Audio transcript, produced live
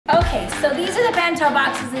Okay, so these are the bento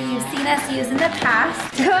boxes that you've seen us use in the past.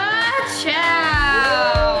 Gotcha!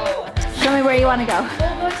 Show me where you want to go.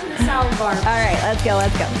 We'll go to the salad bar. All right, let's go,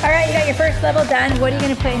 let's go. All right, you got your first level done. What are you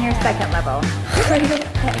gonna put in your second level?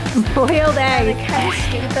 Boiled eggs.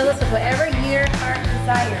 You can fill this with whatever your heart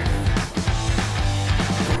desires.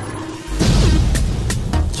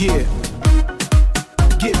 Yeah.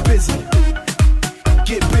 Get busy.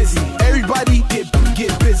 Get busy. Everybody get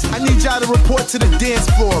busy. I need y'all to report to the dance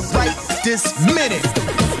floor right this minute.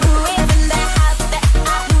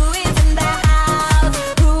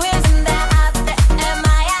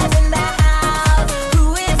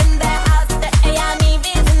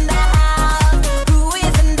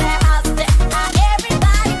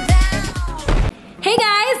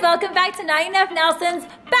 Welcome back to Not Enough Nelson's.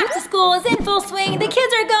 Back to school is in full swing. The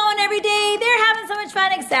kids are going every day. They're having so much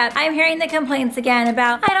fun, except I'm hearing the complaints again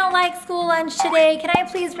about, I don't like school lunch today. Can I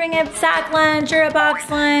please bring a sack lunch or a box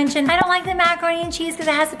lunch? And I don't like the macaroni and cheese because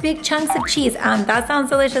it has big chunks of cheese. That sounds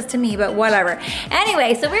delicious to me, but whatever.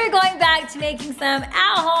 Anyway, so we're going back to making some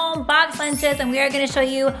at-home box lunches, and we are gonna show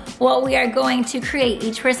you what we are going to create.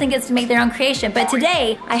 Each person gets to make their own creation, but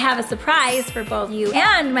today I have a surprise for both you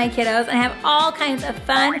and my kiddos. I have all kinds of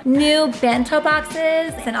fun new bento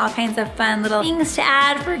boxes and all kinds of fun little things to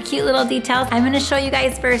add for cute little details. I'm gonna show you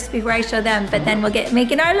guys first before I show them, but then we'll get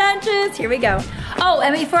making our lunches. Here we go. Oh,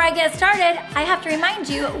 and before I get started, I have to remind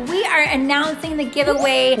you, we are announcing the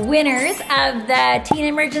giveaway winners of the teen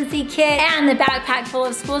emergency kit and the backpack full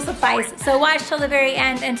of school supplies. So watch till the very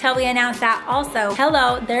end until we announce that. Also,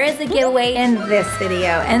 hello, there is a giveaway in this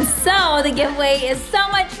video. And so the giveaway is so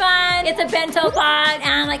much fun. It's a bento box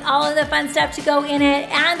and like all of the fun stuff to go in it,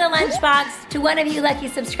 and a lunchbox to one of you lucky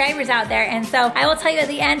subscribers out there. And so I will tell you at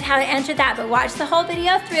the end how to enter that, but watch the whole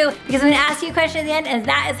video through because I'm gonna ask you a question at the end and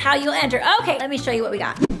that is how you'll enter. Okay, let me show you what we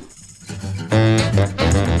got.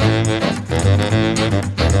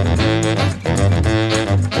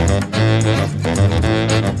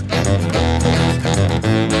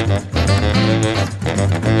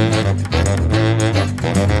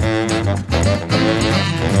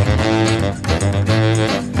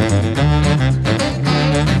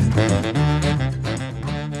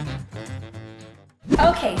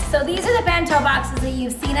 Okay, so these are the bento boxes that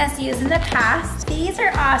you've seen us use in the past. These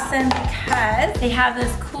are awesome because they have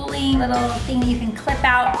this cooling little thing you can clip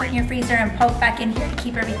out, put in your freezer, and poke back in here to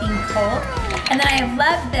keep everything cold. And then I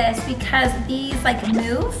love this because these like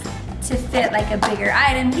move to fit like a bigger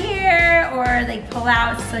item here, or they pull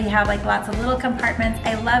out so you have like lots of little compartments.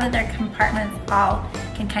 I love that their compartments all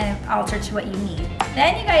can kind of alter to what you need.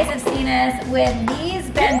 Then you guys have seen us with these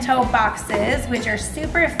bento boxes, which are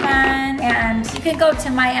super fun, and you can go to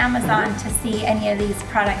my Amazon to see any of these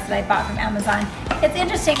products that I bought from Amazon. It's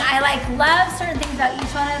interesting, I like love certain things about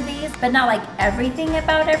each one of these, but not like everything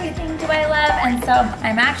about everything do I love, and so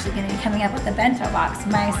I'm actually gonna be coming up with a bento box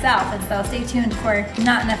myself, and so stay tuned for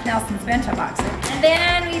Not Enough Nelson's bento boxes. And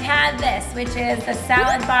then we've had this, which is the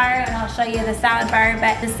salad bar, and I'll show you the salad bar,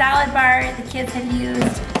 but the salad bar the kids have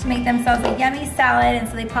used to make themselves a yummy salad, and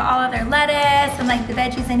so they put all of their lettuce and like the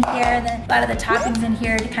veggies in here, and then a lot of the toppings in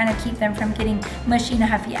here to kind of keep them from getting mushy. You know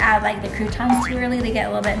how if you add like the croutons too early, they get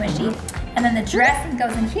a little bit mushy. And then the dressing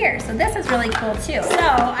goes in here, so this is really cool too. So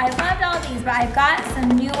I loved all of these, but I've got some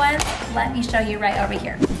new ones. Let me show you right over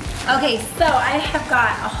here. Okay, so I have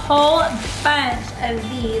got a whole bunch of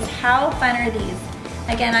these. How fun are these?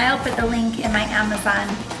 Again, I'll put the link in my Amazon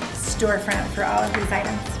storefront for all of these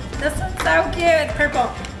items. This one's so cute, it's purple.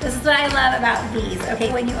 This is what I love about these.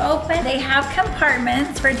 Okay, when you open, they have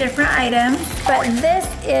compartments for different items, but this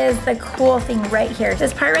is the cool thing right here.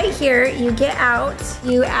 This part right here, you get out,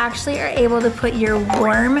 you actually are able to put your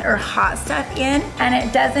warm or hot stuff in, and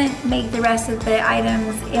it doesn't make the rest of the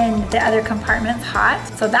items in the other compartments hot.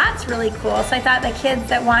 So that's really cool. So I thought the kids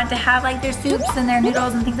that want to have like their soups and their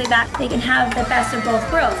noodles and things like that, they can have the best of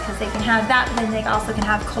both worlds because they can have that, but then they also can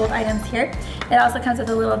have cold items here. It also comes with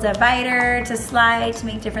a little divider to slide to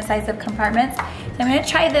make different sizes of compartments. So I'm gonna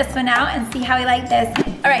try this one out and see how we like this.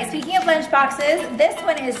 All right, speaking of lunch boxes, this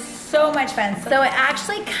one is so much fun. So it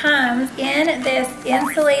actually comes in this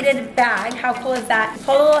insulated bag. How cool is that?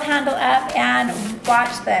 Pull the little handle up and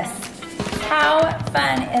watch this. How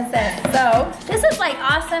fun is this? So this is like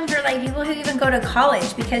awesome for like people who even go to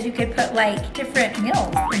college because you could put like different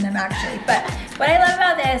meals in them actually. But what I love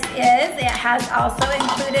about this is it has also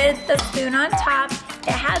included the spoon on top. It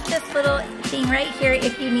has this little thing right here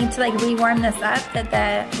if you need to like rewarm this up that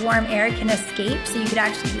the warm air can escape, so you could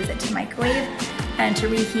actually use it to microwave and to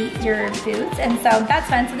reheat your foods, and so that's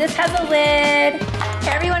fun. So this has a lid.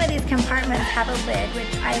 Every one of these compartments have a lid,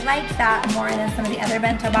 which I like that more than some of the other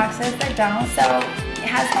bento boxes that don't. So it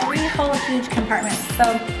has 3 whole huge compartment. So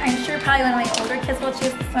I'm sure probably one of my older kids will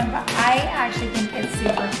choose this one, but I actually think it's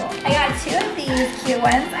super cool. I got two of these cute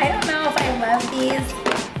ones. I don't know if I love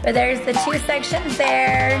these, but there's the two sections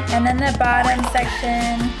there, and then the bottom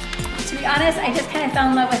section. To be honest, I just kind of fell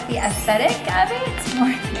in love with the aesthetic of it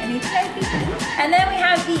more than anything, I think. And then we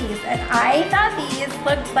have these, and I thought these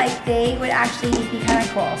looked like they would actually be kind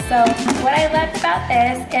of cool. So what I loved about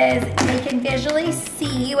this is they can visually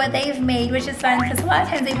see what they've made, which is fun because a lot of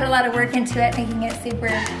times they put a lot of work into it, making it super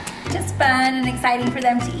just fun and exciting for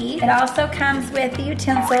them to eat. It also comes with the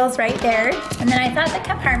utensils right there. And then I thought the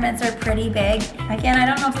compartments are pretty big. Again, I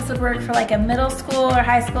don't know if this would work for like a middle school or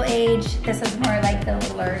high school age. This is more like the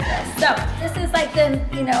littler dress. So this is like the,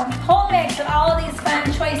 you know, whole mix of all of these fun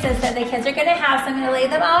choices that the kids are gonna have. So I'm gonna lay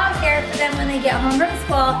them all out here for them when they get home from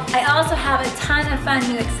school. I also have a ton of fun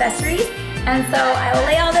new accessories. And so I will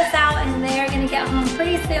lay all this out and they're gonna get home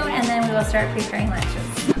pretty soon and then we will start preparing lunches.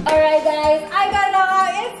 All right guys, I got it all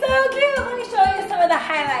out. It's so cute. Let me show you some of the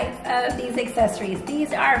highlights of these accessories.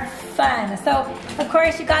 These are fun. So of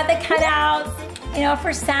course you got the cutouts, you know,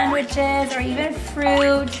 for sandwiches or even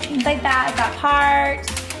fruit, things like that. I got heart,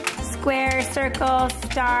 square, circle,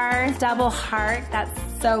 star, double heart. That's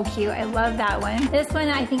so cute. I love that one. This one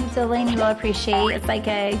I think DeLayNee will appreciate. It's like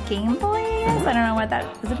a Game Boy. I don't know what that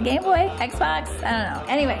is. It a Game Boy? Xbox? I don't know.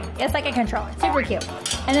 Anyway, it's like a controller. Super cute.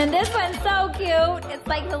 And then this one's so cute. It's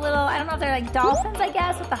like the little, I don't know if they're like dolphins, I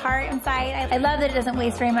guess, with the heart inside. I love that it doesn't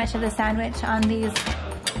waste very much of the sandwich on these.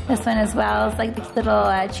 This one as well. It's like these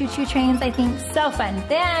little choo-choo trains, I think. So fun.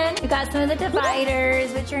 Then you got some of the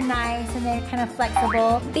dividers, which are nice and they're kind of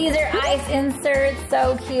flexible. These are ice inserts,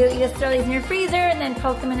 so cute. You just throw these in your freezer and then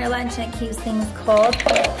poke them in your lunch and it keeps things cold.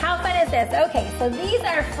 How fun is this? Okay, so these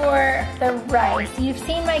are for the rice. You've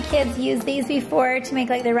seen my kids use these before to make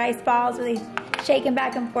like the rice balls where they shake them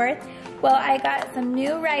back and forth. Well, I got some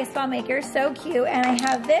new rice ball makers, so cute, and I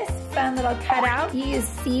have this fun little cutout. You use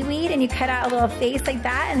seaweed and you cut out a little face like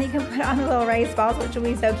that and then you can put on the little rice balls, which will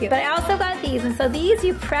be so cute. But I also got these, and so these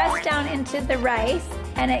you press down into the rice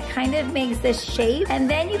and it kind of makes this shape, and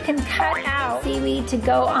then you can cut out seaweed to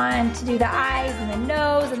go on to do the eyes and the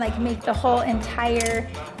nose and like make the whole entire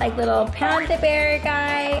like little panda bear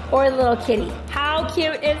guy or little kitty. How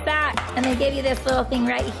cute is that? And they give you this little thing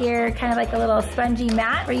right here, kind of like a little spongy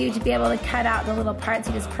mat for you to be able to cut out the little parts.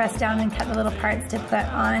 You just press down and cut the little parts to put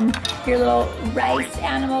on your little rice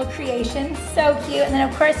animal creation. So cute. And then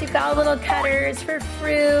of course you've got all little cutters for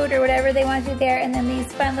fruit or whatever they want you there, and then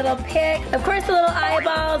these fun little picks. Of course the little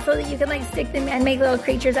eyeballs so that you can like stick them and make little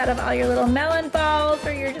creatures out of all your little melon balls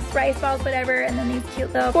or your just rice balls, whatever. And then these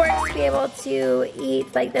cute little forks to be able to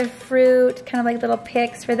eat like the fruit, kind of like little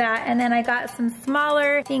picks for that. And then I got some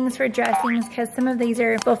smaller things for dressings because some of these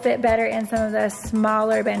will fit better in some of the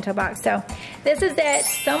smaller bento box. So this is it.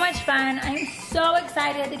 So much fun. I'm so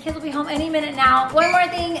excited. The kids will be home any minute now. One more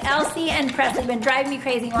thing, Elsie and Presley have been driving me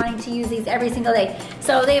crazy wanting to use these every single day.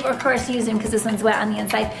 So they've of course used them because this one's wet on the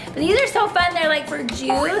inside. But these are so fun. They're like for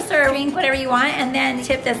juice or drink, whatever you want. And then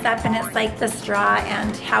tip this up and it's like the straw,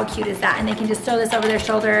 and how cute is that? And they can just throw this over their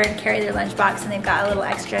shoulder and carry their lunchbox, and they've got a little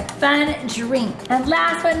extra fun drink. And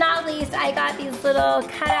last but not least, I got these little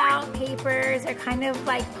cutout papers. They're kind of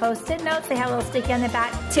like Post-it notes. They have a little sticky on the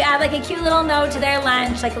back to add like a cute little note to their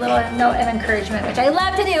lunch, like a little note of encouragement, which I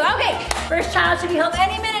love to do. Okay, first child should be home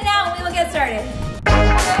any minute now and we will get started.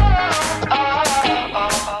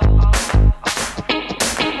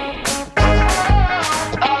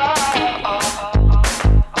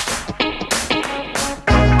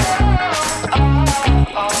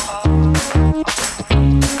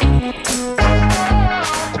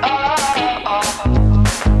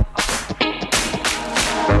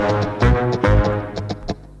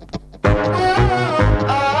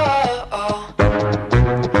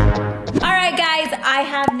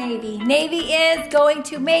 NayVee is going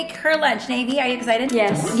to make her lunch. NayVee, are you excited?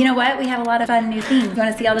 Yes. You know what? We have a lot of fun new things. You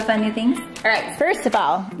want to see all the fun new things? All right, first of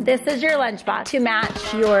all, this is your lunchbox to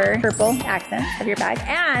match your purple accents of your bag.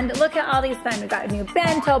 And look at all these fun. We've got new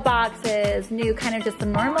bento boxes, new kind of just the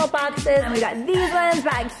normal boxes. And we got these ones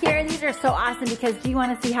back here. And these are so awesome because do you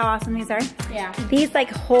want to see how awesome these are? Yeah. These like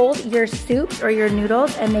hold your soups or your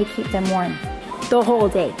noodles and they keep them warm the whole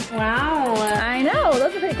day. Wow. I know,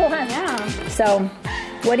 those are pretty cool, huh? Yeah. So,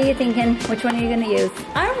 what are you thinking? Which one are you gonna use?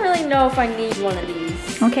 I don't really know if I need one of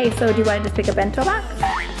these. Okay, so do you want to just pick a bento box? All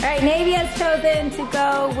right, NayVee has chosen to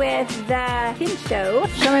go with the Pincho.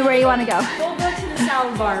 Show me where you want to go. We'll go to the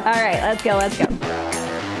salad bar. All right, let's go, let's go.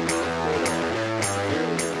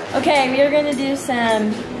 Okay, we are gonna do some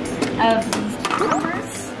of these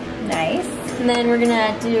cucumbers. Nice. And then we're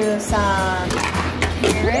gonna do some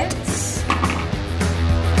carrots.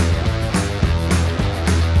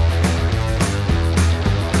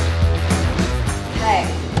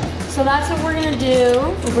 So that's what we're gonna do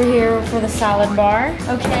over here for the salad bar.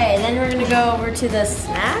 Okay, then we're gonna go over to the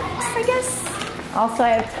snacks, I guess. Also, I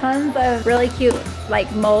have tons of really cute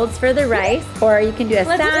like molds for the rice, or you can do a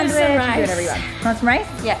sandwich, you can do whatever you want. Want some rice?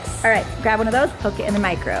 Yes. All right, grab one of those, poke it in the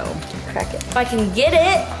micro, crack it. If I can get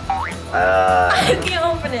it. I can't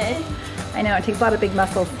open it. I know, it takes a lot of big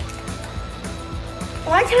muscles.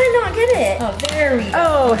 Why can I not get it? Oh, there we go.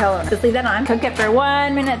 Oh, hell no. Just leave that on. Cook it for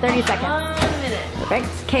 1 minute, 30 seconds. 1 minute. Perfect.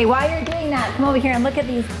 Okay, while you're doing that, come over here and look at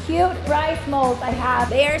these cute rice molds I have.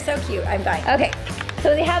 They are so cute, I'm dying. Okay.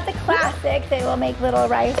 So they have the classic, they will make little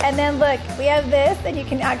rice. And then look, we have this, and you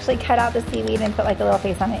can actually cut out the seaweed and put like a little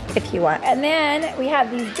face on it if you want. And then we have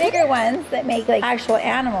these bigger ones that make like actual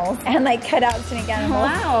animals and like cut out snake animals.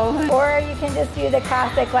 Wow. Or you can just do the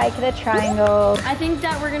classic like the triangle. I think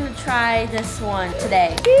that we're gonna try this one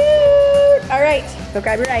today. Cute. All right, go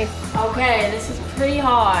grab your rice. Okay, this is pretty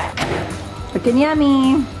hot. Looking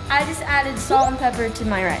yummy. I just added salt and pepper to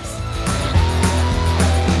my rice.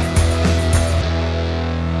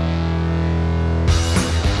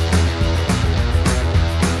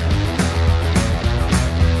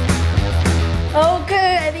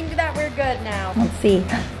 Okay, I think that we're good now. Let's see.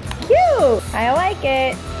 Cute. I like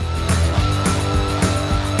it.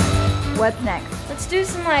 What's next? Let's do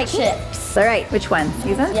some like chips. All right, which ones?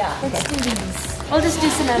 These ones? Yeah, let's do these. We'll just do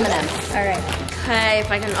some M&Ms. All right. Okay, if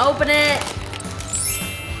I can open it.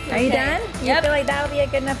 Are you done? You Yep. feel like that'll be a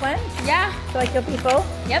good enough one? Yeah. Feel like you'll be full?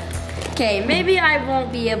 Yep. Okay, maybe I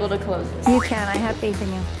won't be able to close this. You can, I have faith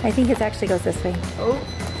in you. I think it actually goes this way. Oh,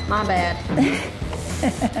 my bad.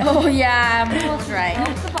 Oh yeah, I'm almost right.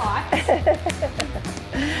 That's the box.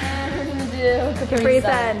 And we're gonna do Capri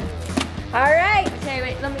Sun. All right. Okay,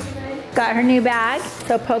 wait, let me get it. Got her new bag,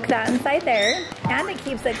 so poke that inside there. And it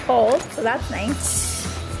keeps it cold, so that's nice.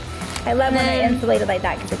 I love when they're insulated like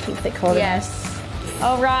that because it keeps it cold. Yes.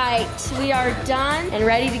 All right, we are done and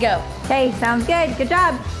ready to go. Okay, sounds good. Good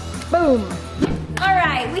job. Boom. All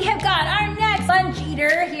right, we have got our next lunch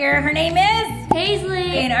eater here. Her name is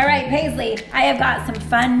PaisLee. All right, PaisLee. I have got some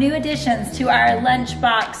fun new additions to our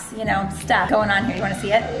lunchbox, you know, stuff going on here. You want to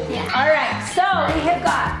see it? Yeah. All right, so we have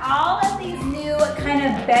got all of these new kind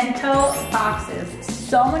of bento boxes.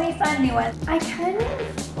 So many fun new ones. I kind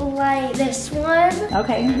of like this one,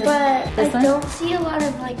 Okay. but this I one? don't see a lot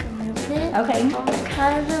of like movement. Okay. I'm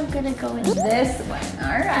kind of gonna go in This one.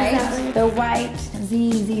 All right. That one. The white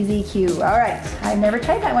ZZZQ. All right. I've never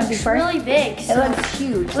tried that one before. really big. It So looks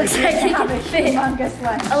huge. Looks you're like gonna it have can a fit humongous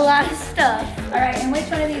lunch. a lot of stuff. All right, and which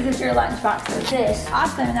one of these is your lunch boxes? This.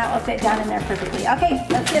 Awesome, and that will fit down in there perfectly. Okay,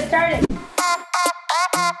 let's get started.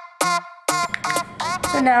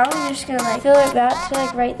 So now you're just gonna like fill it that to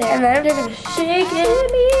like right there, and then you're gonna shake it.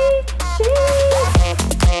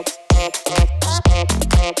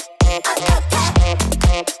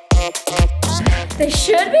 They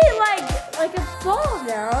should be like a ball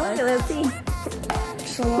now. Okay, let's see.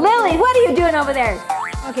 LiLee, what are you doing over there?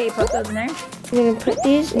 Okay, put those in there. I'm gonna put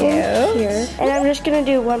these in here, and I'm just gonna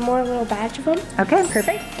do one more little batch of them. Okay,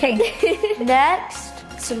 perfect. Okay. Next,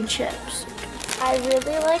 some chips. I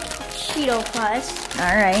really like Cheeto Puffs,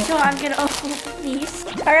 All right. so I'm gonna open these.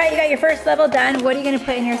 All right, you got your first level done. What are you gonna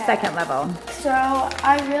put in your second level? So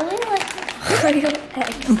I really like boiled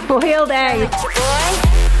eggs. Boiled eggs.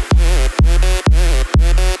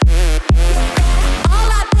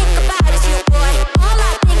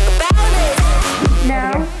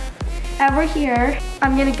 Now, over here,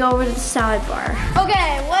 I'm gonna go over to the salad bar.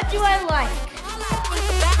 Okay, what do I like?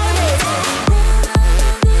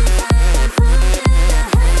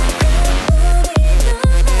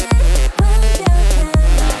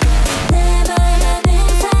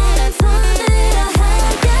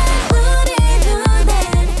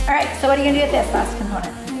 All right, so what are you gonna do with this last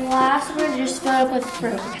component? Last one, just fill it up with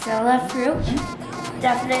fruit because I love fruit.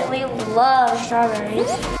 Definitely love strawberries.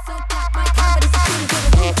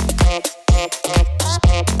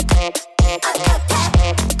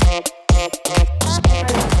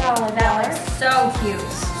 That looks so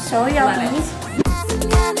cute. So yummy.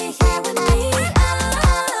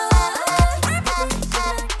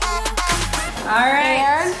 All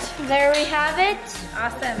right. And there we have it.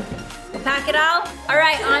 Awesome. We'll pack it all. All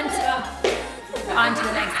right, on to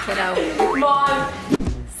the next kiddo. Come on.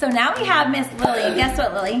 So now we have Miss LiLee. And guess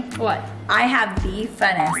what, LiLee? What? I have the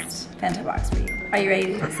funnest bento box for you. Are you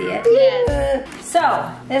ready to see it? Yes.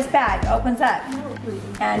 So this bag opens up,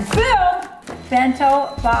 and boom,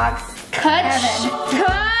 bento box heaven.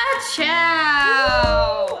 Ka-chow!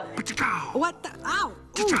 What the? Ow!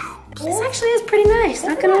 This actually is pretty nice,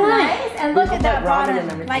 not gonna lie. Nice. And look at that ramen and bottom.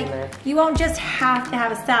 everything Like, there. you won't just have to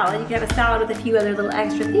have a salad. You can have a salad with a few other little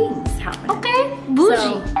extra things happening. Okay, bougie.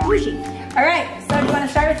 So, bougie. All right, so do you want to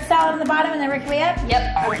start with the salad on the bottom and then work your way up?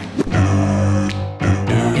 Yep. Okay.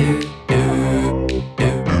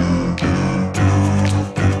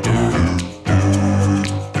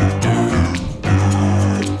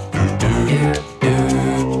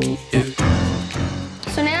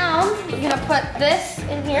 So now we're gonna put this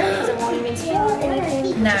in here because it won't even spill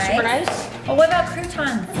anything. Nice. Super nice. Well, what about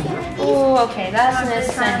croutons? Oh, okay, that's an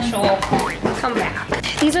essential. Come back.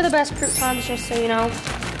 These are the best croutons, just so you know.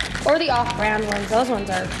 Or the off-brand ones. Those ones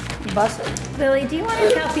are busted. LiLee, do you want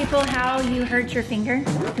to tell people how you hurt your finger?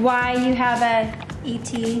 Why you have a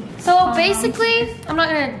ET? So basically, I'm not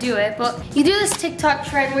gonna do it, but you do this TikTok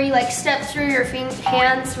trend where you like step through your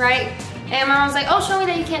hands, right? And my mom was like, oh, show me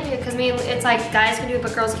that you can't do it, because it's like guys can do it,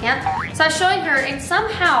 but girls can't. So I was showing her, and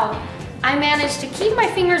somehow I managed to keep my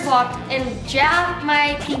fingers locked and jab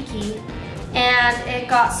my pinky, and it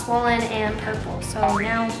got swollen and purple. So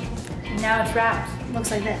now Now it's wrapped. it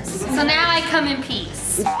looks like this. So now I come in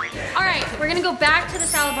peace. All right, we're gonna go back to the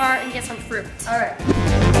salad bar and get some fruit. All right.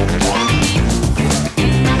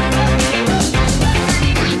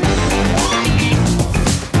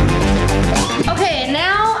 Okay,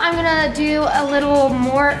 now I'm gonna do a little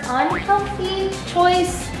more unhealthy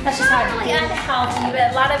choice. That's just how Not I really feel. unhealthy,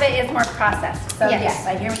 but a lot of it is more processed. So Yes. yes,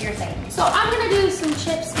 I hear what you're saying. So I'm gonna do some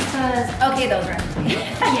chips because, Okay, those are.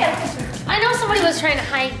 yeah. I know somebody was trying to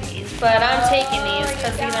hide these, but I'm taking these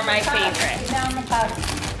because these are my favorite. Down the cloud.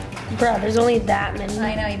 Bro, there's only that many.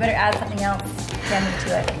 I know, you better add something else yummy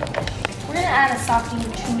to it. We're gonna add a softy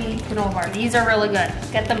chewy granola bar. These are really good.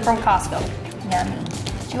 Get them from Costco. Yummy.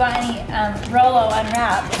 Do you want any Rolo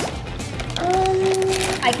unwrapped?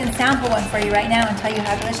 I can sample one for you right now and tell you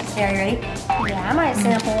how delicious they are. You ready? Yeah, I might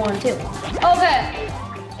sample one too. Okay,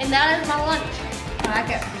 and that is my lunch. I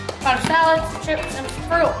like it. Got a salad, some chips, and some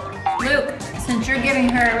fruit. Luke, since you're giving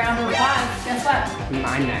her a round of applause, guess what?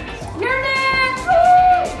 Mine next. You're next!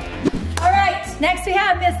 All right, next we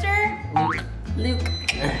have Mr. Luke.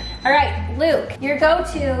 All right, Luke, your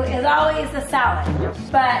go-to is always the salad,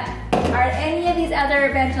 but are any of these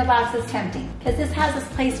other bento boxes tempting? Because this has this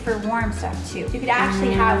place for warm stuff too. You could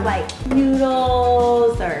actually have like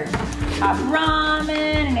noodles or ramen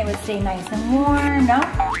and it would stay nice and warm, no?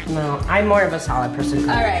 No, I'm more of a salad person.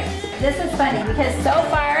 All right, this is funny because so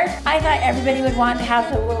far, I thought everybody would want to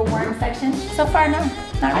have the little worm section. So far, no,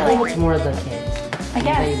 not I think really. it's more of the kids. I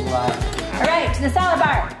guess. They love. All right, to the salad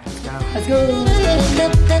bar. No. Let's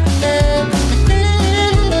go.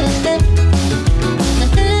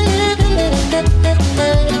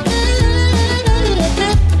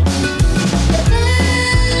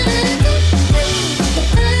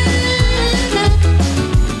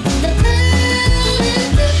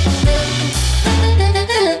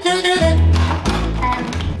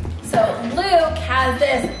 So Luke has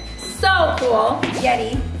this so cool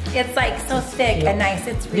Yeti. It's like so thick and nice.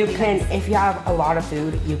 It's You really can, if you have a lot of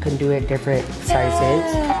food, you can do it different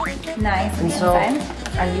sizes. nice. And the so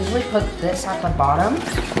inside. I usually put this at the bottom,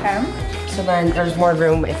 Okay. so then there's more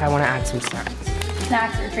room if I want to add some snacks.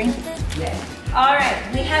 Snacks or drinks. Yeah. All right,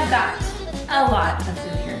 we have got a lot of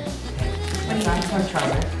food here. What do you Let's add some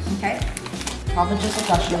chocolate. Okay. Probably just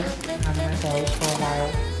a mushroom. Having my those for a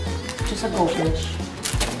while. Just a goldfish.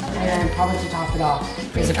 And then probably to top it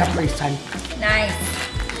off is a Capri Sun. Nice.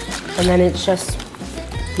 And then it's just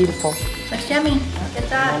beautiful. Looks yummy. Good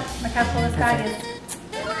job. Look how full this bag is.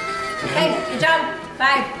 Okay, good job.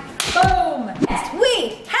 Bye. Boom.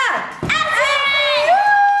 We have Elsie! Woo!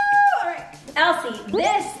 All right. Elsie,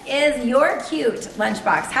 this is your cute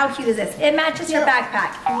lunchbox. How cute is this? It matches your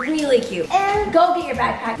backpack. Really cute. And go get your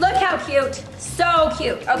backpack. Look how cute. So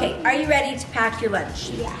cute. Okay, are you ready to pack your lunch?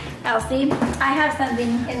 Yeah. Elsie, I have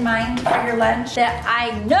something in mind for your lunch that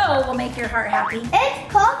I know will make your heart happy.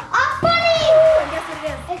 It's called a bunny. And guess what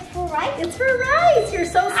it is? It's for rice. It's for rice. You're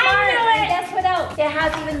so smart. knew it. And guess what else? It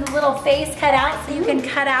has even the little face cut out, so you can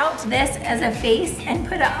cut out this as a face and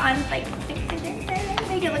put it on, like,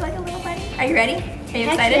 make it look like a little bunny. Are you ready? Are you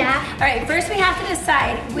Heck excited? yeah. All right, first we have to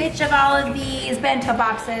decide which of all of these bento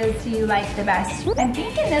boxes do you like the best. I'm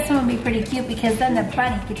thinking this one would be pretty cute because then the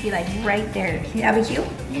bunny could be like right there. That'd be cute?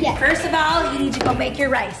 Yeah. First of all, you need to go make your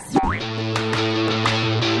rice.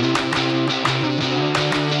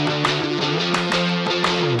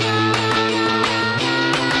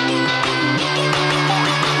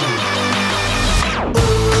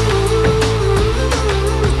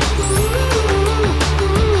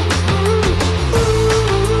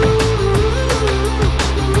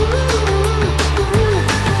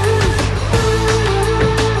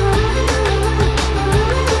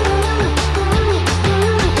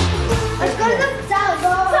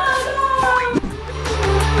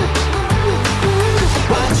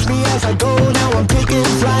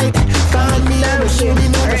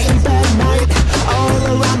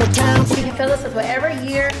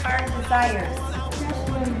 heart desires?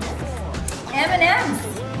 M&M's.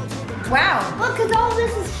 Wow. Look, because all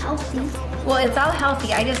this is healthy. Well, it's all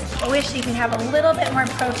healthy. I just wish you could have a little bit more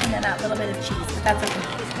protein than that little bit of cheese, but that's okay.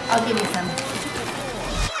 I'll give you some.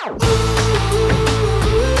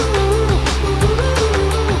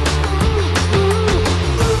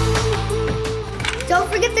 Don't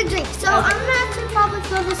forget the drink. So I'm gonna actually probably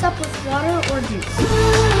fill this up with water or juice.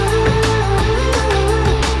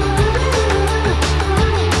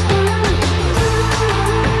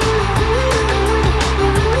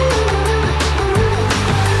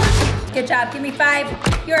 Good job, give me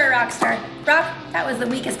 5. You're a rock star. Rock, that was the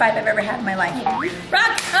weakest 5 I've ever had in my life.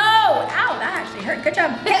 Rock, oh, ow, that actually hurt. Good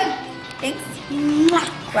job. Thanks.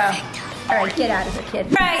 Wow. All right, get out of here, kid.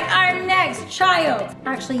 All right, our next child.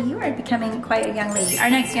 Actually, you are becoming quite a young lady. Our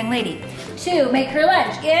next young lady to make her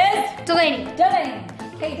lunch is DeLayNee.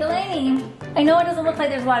 DeLayNee. Okay, DeLayNee. I know it doesn't look like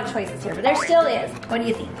there's a lot of choices here, but there still is. What do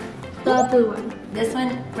you think? The blue one. This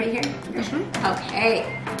one right here?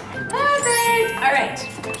 Okay. Perfect. All right.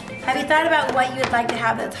 Have you thought about what you would like to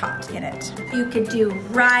have that's hot in it? You could do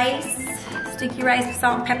rice, sticky rice with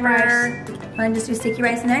salt and pepper. Want to just do sticky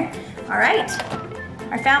rice in there? All right.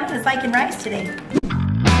 Our family is liking rice today.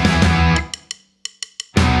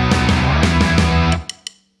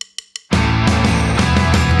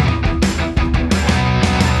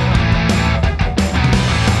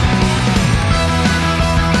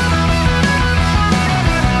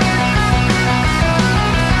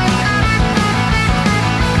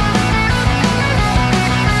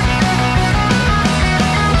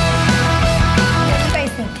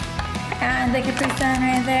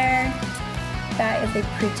 That is a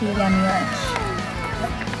pretty yummy lunch.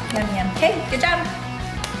 Yum, yum. Okay, good job.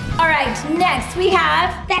 All right, next we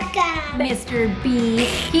have Becca. Mr. B.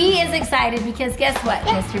 He is excited because guess what,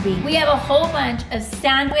 Mr. B? We have a whole bunch of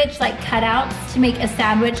sandwich like cutouts to make a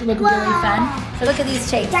sandwich look really fun. So look at these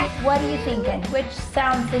shapes. What are you thinking? Which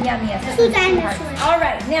sounds the yummiest? Two dinosaurs. All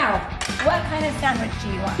right, now, what kind of sandwich do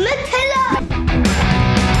you want? Nutella.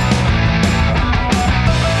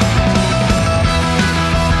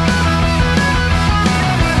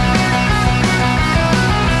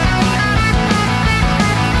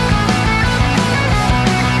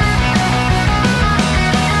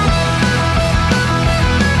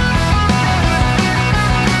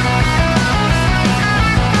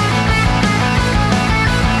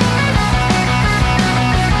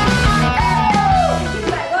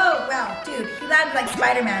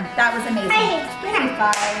 Spider-Man. That was amazing. Hey,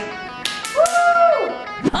 Bye. Woo!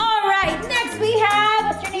 All right, next we have,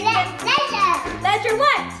 what's your name again? Ledger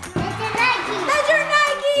what? Ledger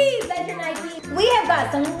Nikes. Ledger Nikes. We have got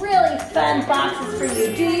some really fun boxes for you.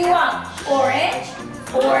 Do you want orange,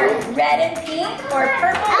 or red and pink, or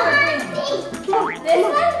purple or green? This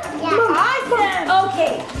one? Yeah. Awesome.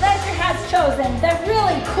 Okay, Ledger has chosen the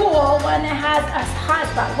really cool one that has a hot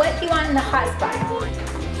spot. What do you want in the hot spot?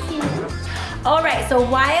 All right, so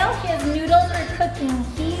while his noodles are cooking,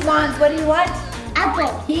 he wants, what do you want?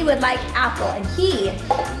 Apple. He would like apple, and he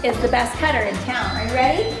is the best cutter in town. Are you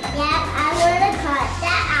ready? Yeah, I want to cut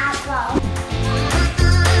that apple.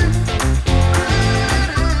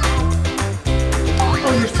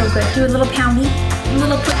 Oh, you're so good. Do a little poundy, a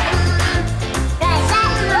little push. Guys,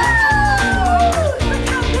 Look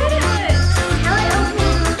how good it is.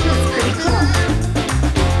 It's pretty cool.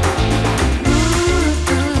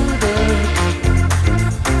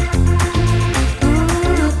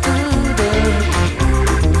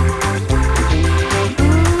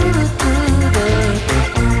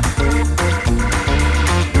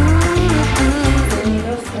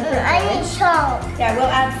 Yeah, we'll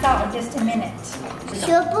add salt in just a minute.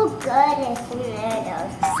 super good is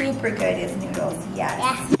noodles. Super good is noodles, yes.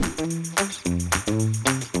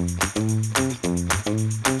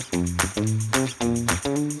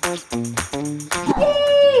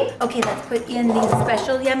 Yay! Okay, let's put in these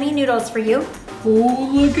special yummy noodles for you. Oh,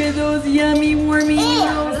 look at those yummy, warmy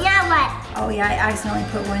noodles. Yeah, what? Oh yeah, I accidentally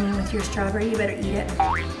put one in with your strawberry. You better eat it.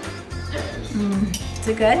 Is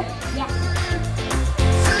it good? Yeah.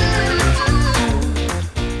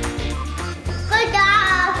 Good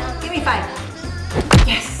job. Give me 5.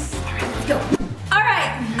 Yes. All right, let's go. All right.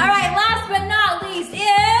 Last but not least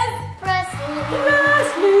is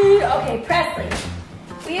Presley. Okay, Presley.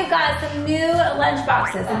 We have got some new lunch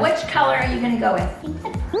boxes. Which color are you gonna go with?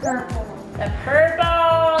 Purple. The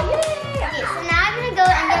purple. Yay! Okay, so now I'm gonna go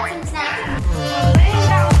and get some snacks.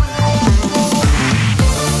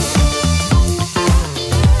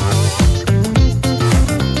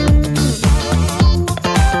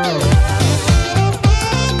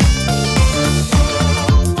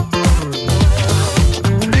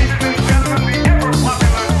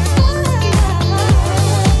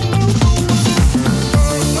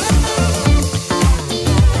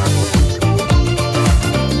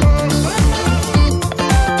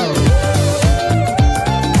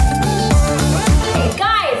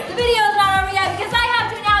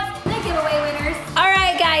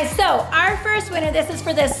 first winner. This is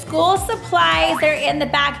for the school supplies. They're in the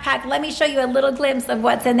backpack. Let me show you a little glimpse of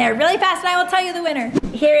what's in there really fast, and I will tell you the winner.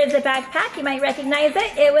 Here is the backpack. You might recognize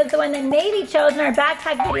it. It was the one that NayVee chose in our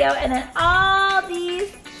backpack video, and then all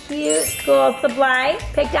these cute school supplies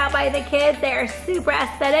picked out by the kids. They are super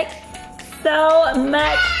aesthetic. So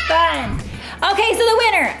much fun. Okay, so the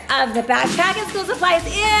winner of the backpack and school supplies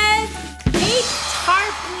is Kate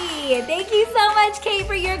Tarpley. Thank you so much, Kate,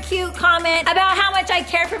 for your cute comment about how much I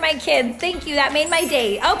care for my kids. Thank you, that made my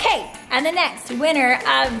day. Okay, and the next winner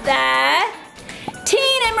of the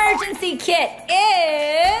Teen Emergency Kit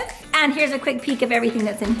is, and here's a quick peek of everything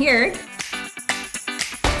that's in here.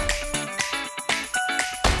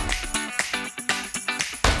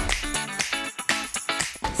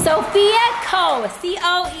 Sophia Coe,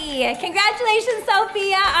 C-O-E. Congratulations,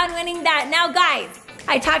 Sophia, on winning that. Now, guys,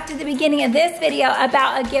 I talked at the beginning of this video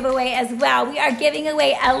about a giveaway as well. We are giving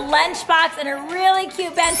away a lunchbox and a really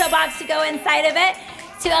cute bento box to go inside of it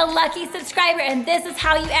to a lucky subscriber, and this is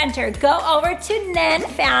how you enter. Go over to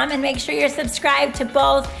NenFam and make sure you're subscribed to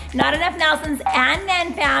both Not Enough Nelsons and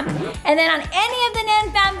NenFam, and then on any of the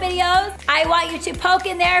NenFam videos, I want you to poke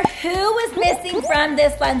in there who was missing from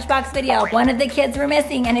this lunchbox video. One of the kids were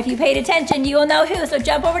missing, and if you paid attention, you will know who. So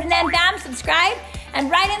jump over to NenFam, subscribe,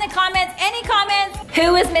 and write in the comments, any comments,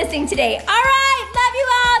 who was missing today. All right, love you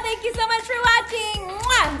all. Thank you so much for watching.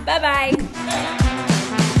 Mwah. Bye-bye.